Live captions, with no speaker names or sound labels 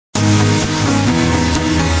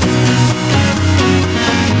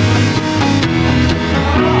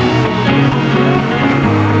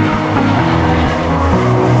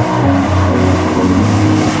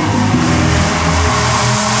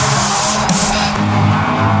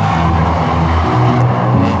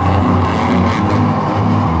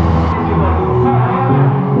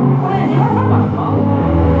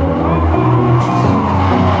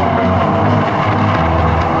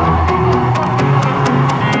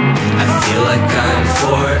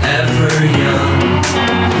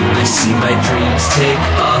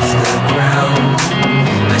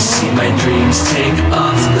dreams take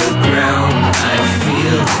off the ground, I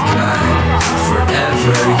feel like I'm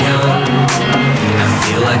forever young. I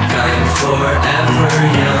feel like I'm forever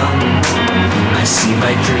young. I see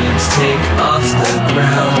my dreams take off the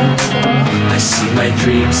ground. I see my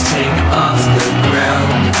dreams take off the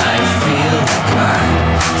ground. I feel like I'm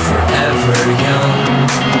forever young.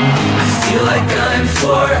 I feel like I'm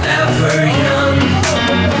forever young.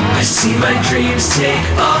 I see my dreams take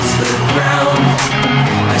off the ground.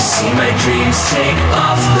 I see my dreams take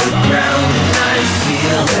off the ground. And I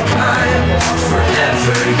feel like I'm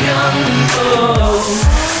forever young.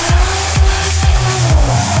 Oh.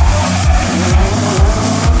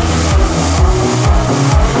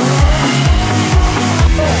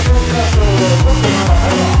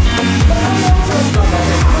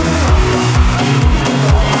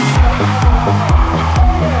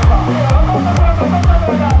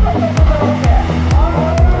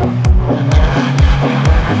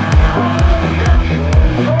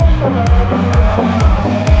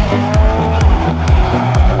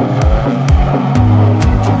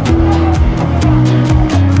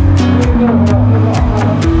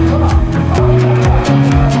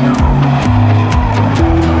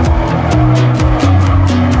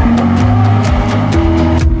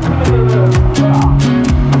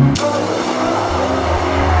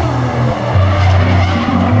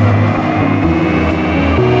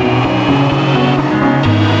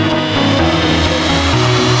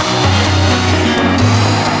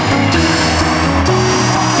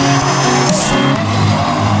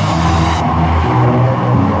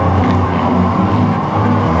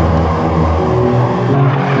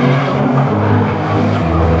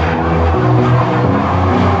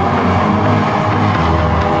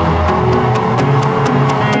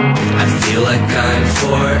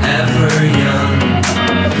 Forever young.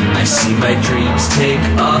 I see my dreams take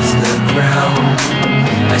off the ground.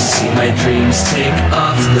 I see my dreams take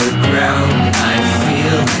off the ground. I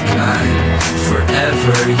feel like I'm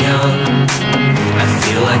forever young. I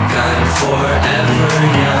feel like I'm forever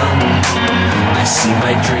young. I see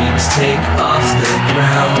my dreams take off the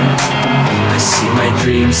ground. I see my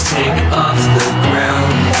dreams take off the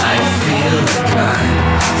ground. I feel like I'm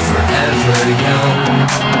forever young.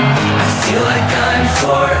 I feel like I'm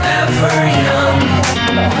forever young.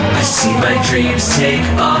 I see my dreams take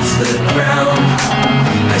off the ground.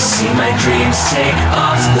 I see my dreams take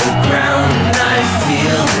off the ground. And I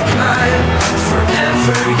feel like I'm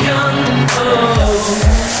forever young.